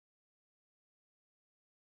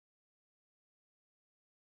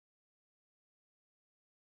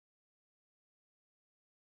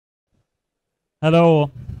Hello.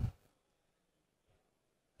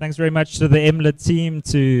 Thanks very much to the Emlid team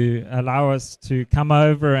to allow us to come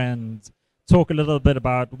over and talk a little bit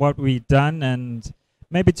about what we've done and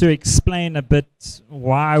maybe to explain a bit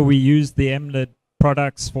why we use the Emlid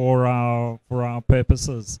products for our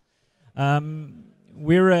purposes.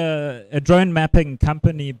 We're a drone mapping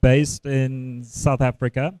company based in South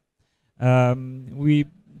Africa. We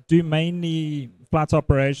do mainly flight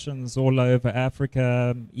operations all over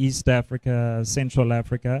Africa, East Africa, Central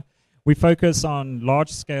Africa. We focus on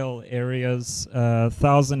large-scale areas,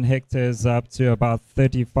 1,000 hectares up to about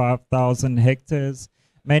 35,000 hectares,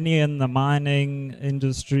 mainly in the mining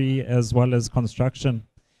industry as well as construction.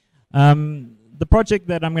 The project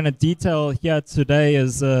that I'm going to detail here today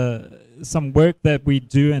is some work that we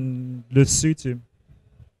do in Lesotho.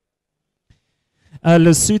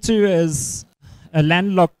 Lesotho is a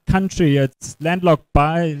landlocked country. It's landlocked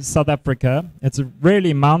by South Africa. It's a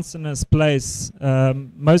really mountainous place.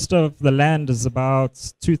 Most of the land is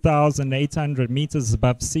about 2,800 meters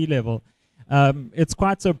above sea level. It's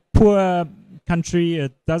quite a poor country.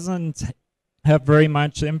 It doesn't have very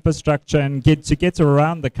much infrastructure, and to get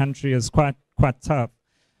around the country is quite tough.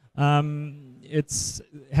 It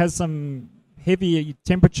has some heavy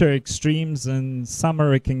temperature extremes. In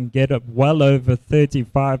summer it can get up well over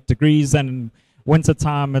 35 degrees, and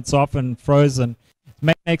wintertime it's often frozen.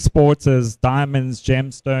 Main export is diamonds,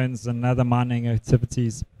 gemstones, and other mining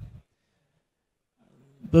activities.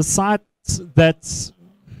 The site that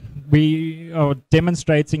we are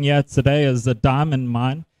demonstrating here today is a diamond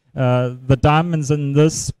mine. The diamonds in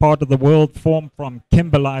this part of the world form from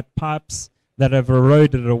kimberlite pipes that have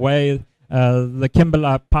eroded away. The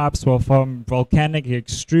kimberlite pipes were from volcanic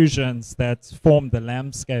extrusions that formed the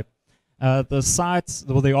landscape. The site,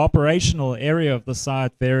 or the operational area of the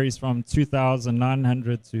site, varies from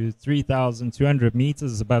 2,900 to 3,200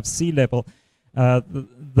 meters above sea level.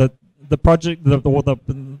 The project,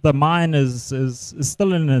 the mine is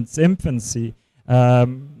still in its infancy.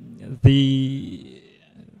 The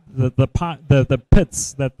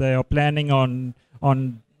pits that they are planning on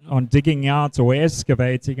digging out or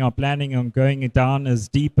excavating are planning on going down as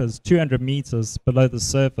deep as 200 meters below the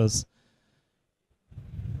surface.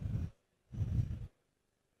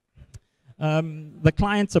 The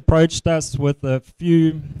clients approached us with a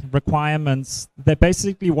few requirements. They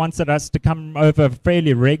basically wanted us to come over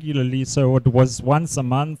fairly regularly, so it was once a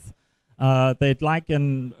month. They'd like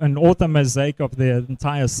an orthomosaic of the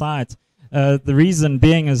entire site. The reason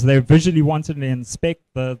being is they visually wanted to inspect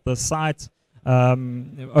the site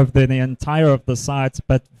of the entire of the site,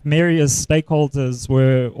 but various stakeholders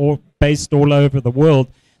were all based all over the world.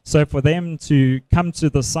 So for them to come to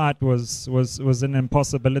the site was an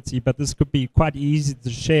impossibility, but this could be quite easy to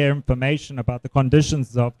share information about the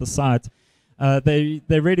conditions of the site. They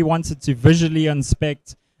really wanted to visually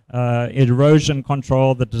inspect erosion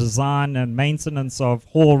control, the design and maintenance of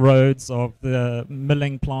haul roads, of the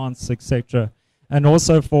milling plants, etc. And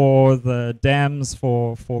also for the dams,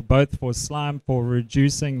 for both for slime, for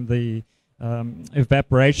reducing the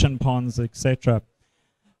evaporation ponds, etc.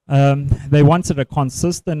 They wanted a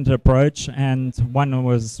consistent approach, and one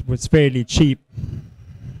was fairly cheap.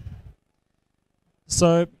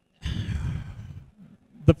 So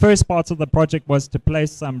the first part of the project was to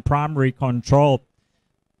place some primary control.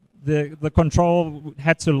 The control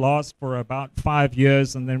had to last for about 5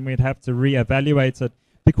 years, and then we'd have to reevaluate it.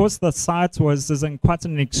 Because the site is in quite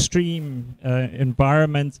an extreme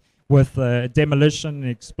environment with demolition,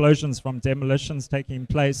 explosions from demolitions taking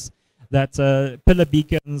place, that pillar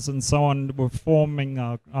beacons and so on were forming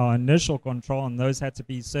our initial control, and those had to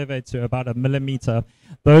be surveyed to about 1 millimeter.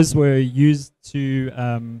 Those were used to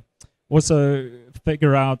also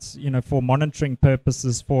figure out, for monitoring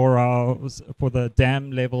purposes for the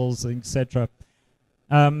dam levels, etc.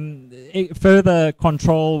 Further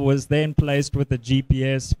control was then placed with the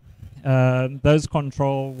GPS. Those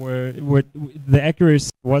control the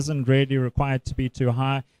accuracy wasn't really required to be too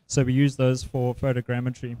high, so we used those for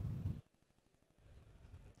photogrammetry.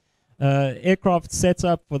 Aircraft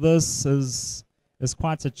setup for this is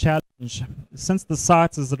quite a challenge. Since the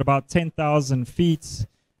site is at about 10,000 feet,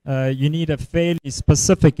 you need a fairly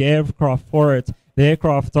specific aircraft for it. The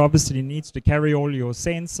aircraft obviously needs to carry all your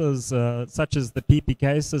sensors, such as the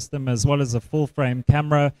PPK system, as well as a full-frame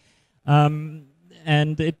camera. And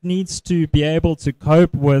it needs to be able to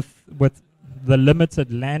cope with the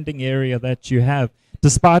limited landing area that you have.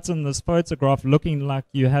 Despite in this photograph looking like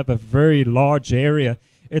you have a very large area,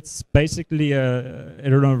 it's basically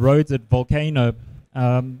an eroded volcano.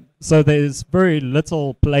 So there's very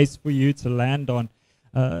little place for you to land on.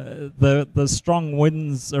 The strong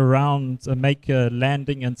winds around make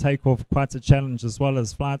landing and takeoff quite a challenge, as well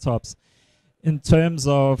as flytops. In terms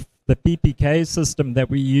of the PPK system that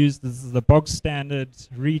we use, this is the bog standard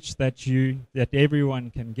reach that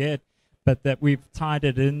everyone can get, but that we've tied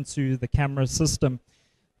it into the camera system.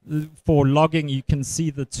 For logging, you can see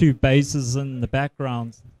the two bases in the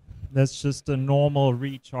background. That's just a normal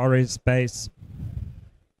Reach RS base.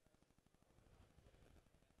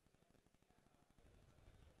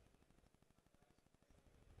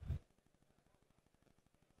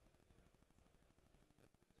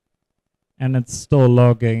 And it's still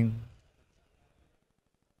logging.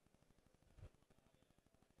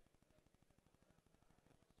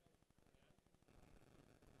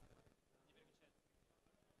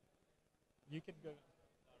 You can go.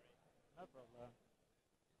 No problem.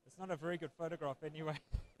 It's not a very good photograph anyway.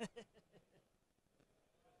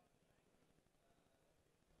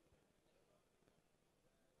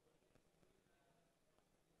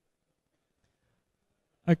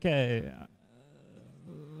 Okay.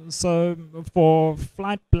 So for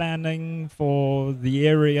flight planning for the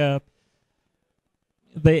area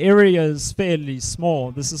is fairly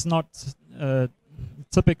small. This is not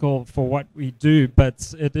typical for what we do,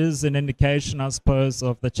 but it is an indication, I suppose,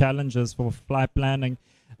 of the challenges for flight planning.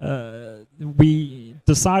 We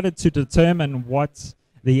decided to determine what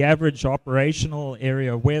the average operational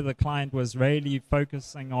area, where the client was really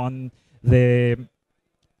focusing on their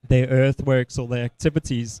earthworks or their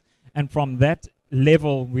activities, and from that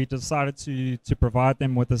level we decided to provide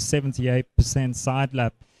them with a 78% side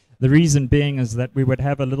lap. The reason being is that we would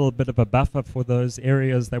have a little bit of a buffer for those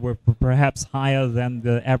areas that were perhaps higher than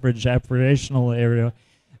the average operational area.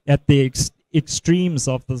 At the extremes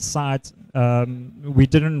of the site, we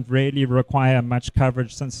didn't really require much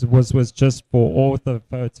coverage, since it was just for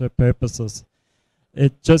orthophoto purposes.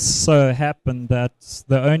 It just so happened that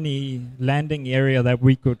the only landing area that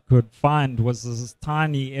we could find was this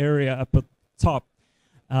tiny area up at the top.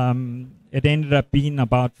 It ended up being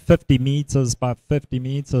about 50 meters by 50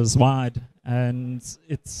 meters wide, and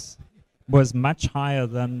it was much higher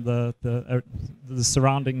than the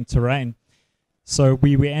surrounding terrain. So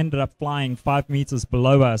we ended up flying 5 meters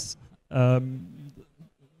below us.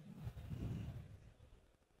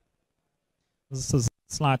 This is a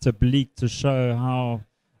slight oblique to show how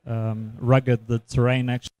rugged the terrain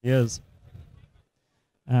actually is.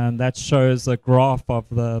 And that shows a graph of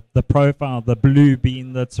the profile, the blue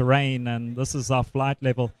being the terrain, and this is our flight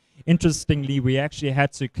level. Interestingly, we actually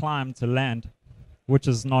had to climb to land, which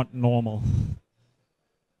is not normal.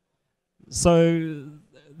 So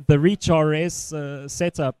the Reach RS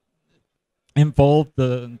setup involved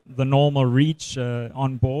the normal Reach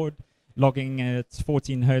on board, logging at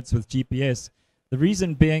 14 hertz with GPS. The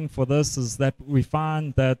reason being for this is that we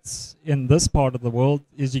find that in this part of the world,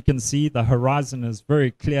 as you can see, the horizon is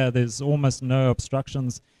very clear. There's almost no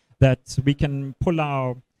obstructions, that we can pull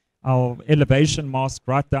our elevation mask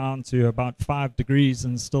right down to about 5 degrees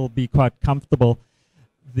and still be quite comfortable.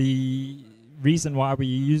 The reason why we're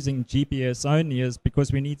using GPS only is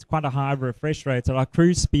because we need quite a high refresh rate. Our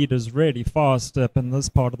cruise speed is really fast up in this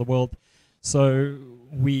part of the world. So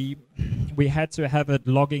we had to have it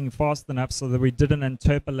logging fast enough so that we didn't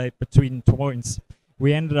interpolate between points.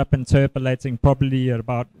 We ended up interpolating probably at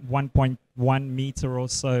about 1.1 meter or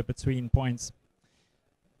so between points.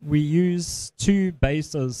 We use 2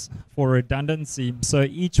 bases for redundancy. So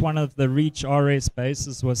each one of the Reach RS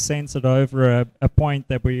bases was centered over a point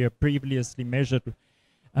that we had previously measured.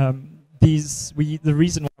 The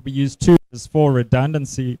reason why we use 2 is for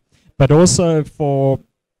redundancy, but also for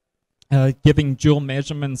giving dual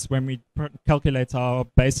measurements when we calculate our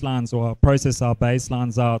baselines or process our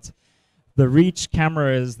baselines out. The Reach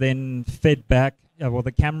camera is then fed back,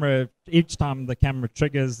 the camera, each time the camera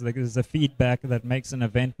triggers, there's a feedback that makes an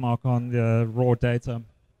event mark on the raw data.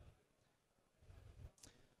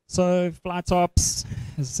 So Flattops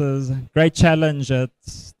is a great challenge at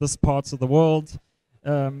this part of the world,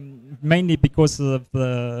 mainly because of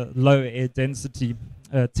the low air density.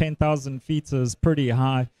 10,000 feet is pretty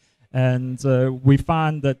high. And we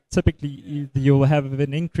find that typically you'll have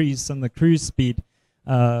an increase in the cruise speed.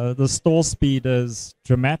 The stall speed is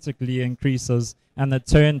dramatically increases, and the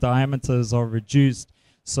turn diameters are reduced.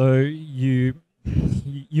 So you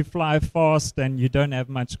fly fast and you don't have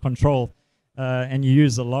much control, and you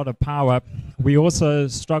use a lot of power. We also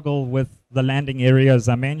struggle with the landing area, as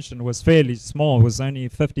I mentioned, was fairly small. It was only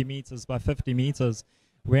 50 meters by 50 meters.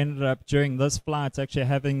 We ended up during this flight actually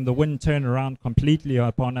having the wind turn around completely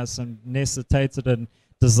upon us, and necessitated in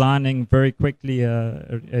designing very quickly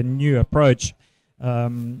a new approach.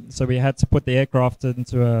 So we had to put the aircraft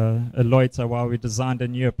into a loiter while we designed a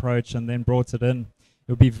new approach and then brought it in.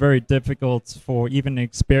 It would be very difficult for even an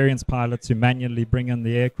experienced pilot to manually bring in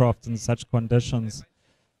the aircraft in such conditions.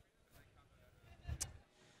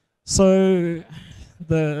 So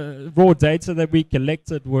the raw data that we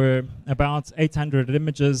collected were about 800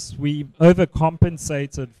 images. We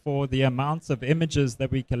overcompensated for the amounts of images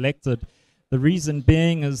that we collected. The reason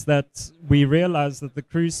being is that we realized that the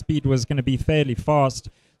cruise speed was going to be fairly fast.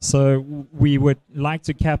 So we would like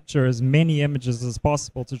to capture as many images as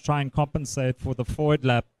possible to try and compensate for the forward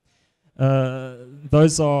lap.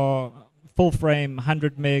 Those are full frame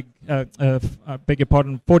 100 meg, beg your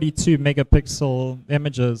pardon, 42 megapixel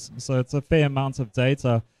images. So it's a fair amount of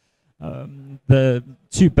data. The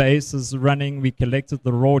two bases running, we collected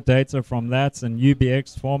the raw data from that in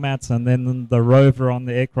UBX format, and then the rover on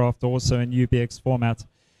the aircraft also in UBX format.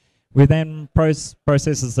 We then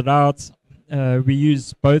processes it out. We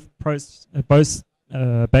use both bases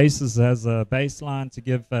as a baseline to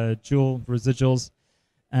give dual residuals,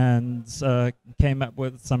 and came up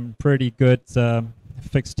with some pretty good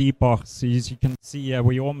fixed epochs. As you can see,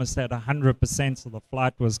 we almost had 100% of the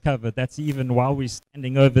flight was covered. That's even while we're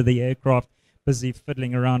standing over the aircraft, busy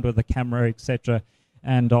fiddling around with the camera, etc.,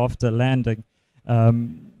 and after landing.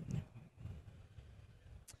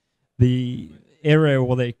 The error,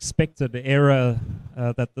 or the expected error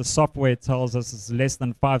that the software tells us, is less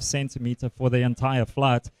than 5 centimeters for the entire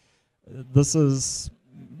flight. This is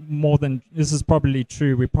probably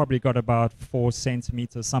true. We probably got about 4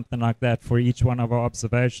 centimeters, something like that, for each one of our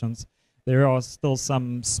observations. There are still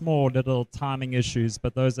some small little timing issues,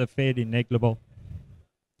 but those are fairly negligible.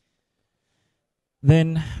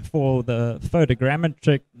 Then for the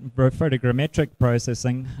photogrammetric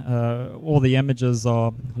processing, all the images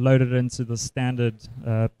are loaded into the standard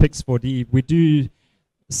Pix4D. We do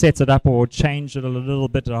set it up or change it a little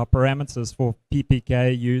bit, our parameters for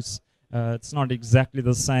PPK use. It's not exactly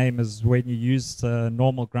the same as when you use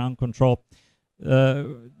normal ground control.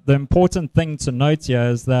 The important thing to note here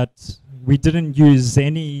is that we didn't use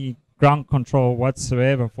any ground control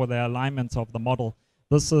whatsoever for the alignment of the model.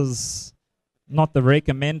 This is not the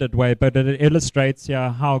recommended way, but it illustrates here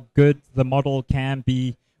how good the model can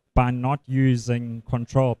be by not using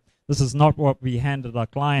control. This is not what we handed our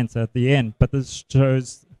clients at the end, but this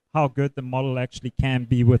shows how good the model actually can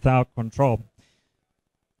be without control.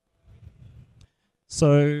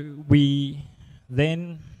 So we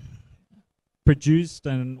then produced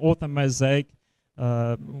an orthomosaic.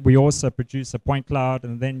 We also produced a point cloud,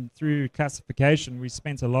 and then through classification, we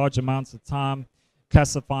spent a large amount of time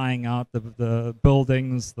classifying out the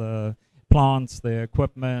buildings, the plants, the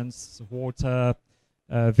equipment, water,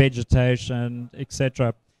 vegetation,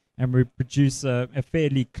 etc. And we produce a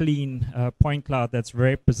fairly clean point cloud that's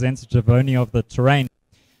representative only of the terrain.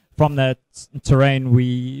 From that terrain,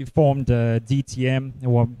 we formed a DTM,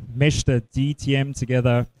 or meshed a DTM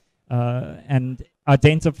together, and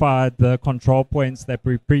identified the control points that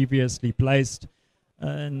we previously placed,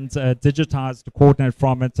 and digitized the coordinate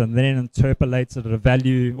from it, and then interpolated a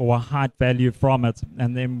value or a height value from it,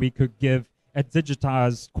 and then we could give a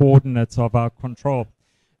digitized coordinate of our control.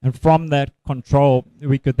 And from that control,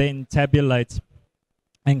 we could then tabulate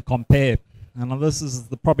and compare. And this is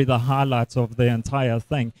probably the highlight of the entire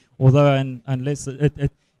thing, although unless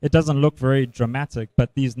it doesn't look very dramatic,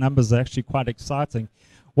 but these numbers are actually quite exciting.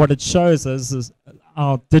 What it shows is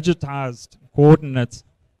our digitized coordinates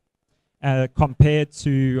compared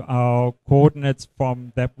to our coordinates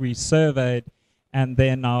from that we surveyed, and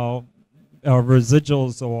then our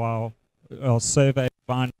residuals, or our survey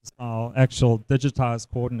finds our actual digitized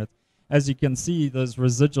coordinates. As you can see, those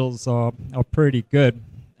residuals are pretty good.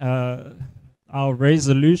 Our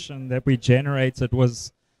resolution that we generated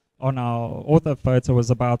was on our orthophoto was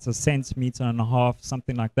about 1.5 centimeters,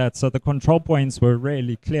 something like that. So the control points were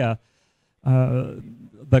really clear.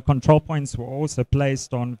 The control points were also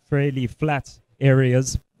placed on fairly flat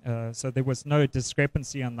areas, so there was no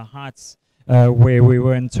discrepancy on the heights where we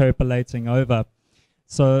were interpolating over.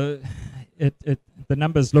 So the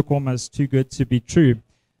numbers look almost too good to be true.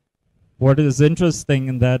 What is interesting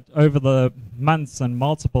in that over the months and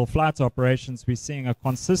multiple flight operations, we're seeing a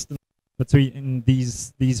consistency between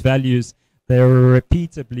these values. They're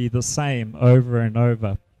repeatedly the same over and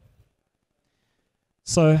over.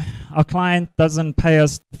 So our client doesn't pay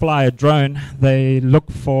us to fly a drone. They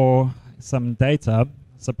look for some data,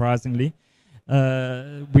 surprisingly.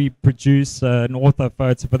 We produce an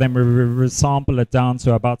orthophoto for them. We resample it down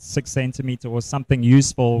to about 6 centimeters or something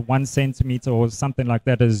useful. 1 centimeter or something like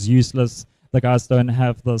that is useless. The guys don't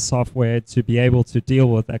have the software to be able to deal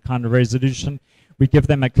with that kind of resolution. We give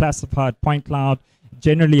them a classified point cloud.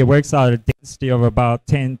 Generally, it works out at a density of about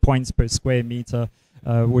 10 points per square meter,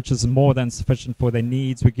 which is more than sufficient for their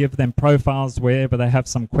needs. We give them profiles wherever they have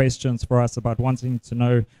some questions for us about wanting to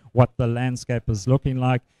know what the landscape is looking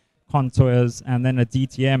like, contours, and then a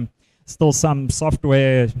DTM. Still, some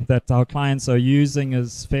software that our clients are using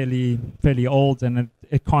is fairly old, and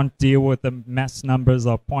it can't deal with the mass numbers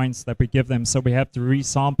of points that we give them. So we have to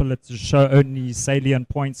resample it to show only salient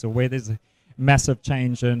points or where there's a massive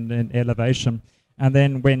change in elevation. And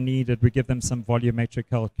then when needed, we give them some volumetric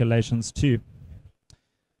calculations too.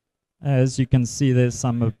 As you can see, there's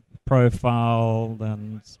some profile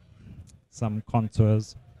and some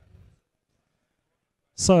contours.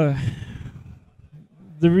 So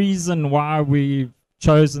the reason why we've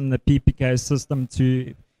chosen the PPK system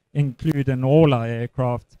to include in all our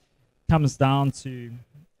aircraft comes down to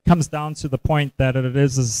the point that it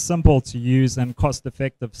is a simple to use and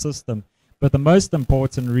cost-effective system. But the most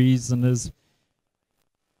important reason is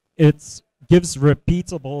it gives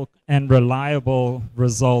repeatable and reliable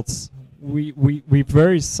results. We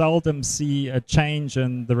very seldom see a change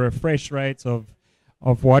in the refresh rate of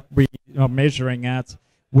what we are measuring at.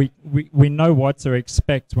 We know what to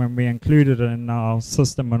expect when we include it in our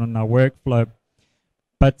system and in our workflow.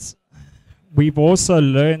 But we've also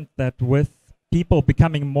learned that with people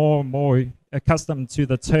becoming more and more accustomed to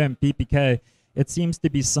the term PPK, it seems to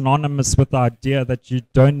be synonymous with the idea that you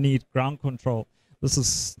don't need ground control. This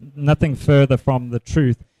is nothing further from the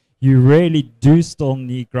truth. You really do still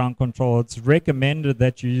need ground control. It's recommended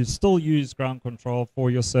that you still use ground control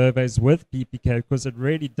for your surveys with PPK because it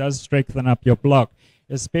really does strengthen up your block,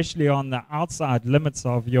 especially on the outside limits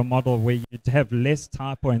of your model where you have less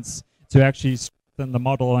tie points to actually strengthen the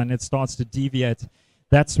model and it starts to deviate.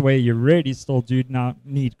 That's where you really still do now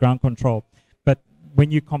need ground control. But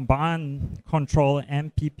when you combine control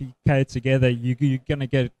and PPK together, you're going to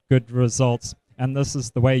get good results. And this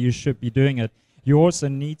is the way you should be doing it. You also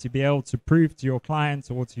need to be able to prove to your clients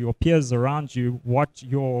or to your peers around you what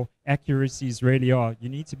your accuracies really are. You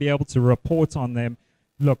need to be able to report on them.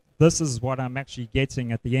 Look, this is what I'm actually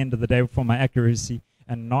getting at the end of the day for my accuracy,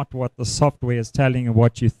 and not what the software is telling you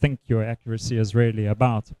what you think your accuracy is really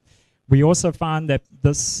about. We also found that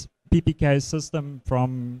this PPK system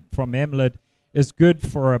from Emlid is good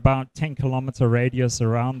for about 10-kilometer radius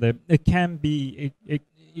around them. It can be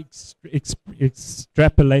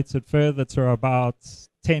extrapolated further to about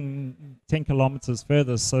 10 kilometers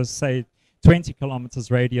further, so say 20 kilometers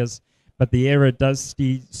radius, but the error does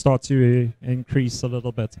start to increase a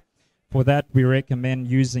little bit. For that, we recommend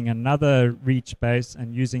using another reach base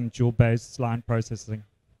and using dual base line processing.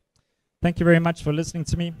 Thank you very much for listening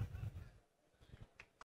to me.